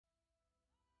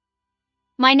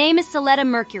My name is Soletta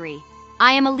Mercury.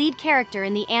 I am a lead character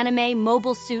in the anime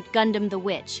Mobile Suit Gundam the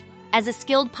Witch, as a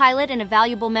skilled pilot and a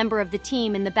valuable member of the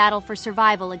team in the battle for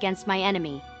survival against my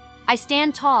enemy. I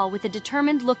stand tall with a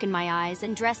determined look in my eyes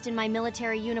and dressed in my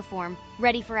military uniform,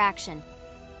 ready for action.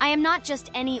 I am not just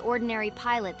any ordinary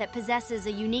pilot that possesses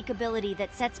a unique ability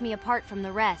that sets me apart from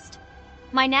the rest.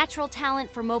 My natural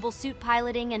talent for mobile suit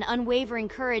piloting and unwavering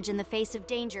courage in the face of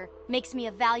danger makes me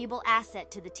a valuable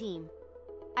asset to the team.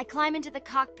 I climb into the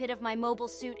cockpit of my mobile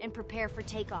suit and prepare for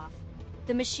takeoff.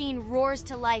 The machine roars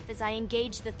to life as I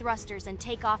engage the thrusters and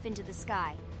take off into the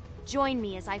sky. Join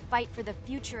me as I fight for the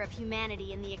future of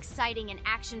humanity in the exciting and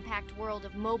action-packed world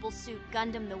of Mobile Suit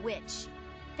Gundam the Witch.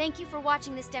 Thank you for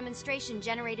watching this demonstration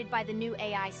generated by the new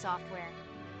AI software.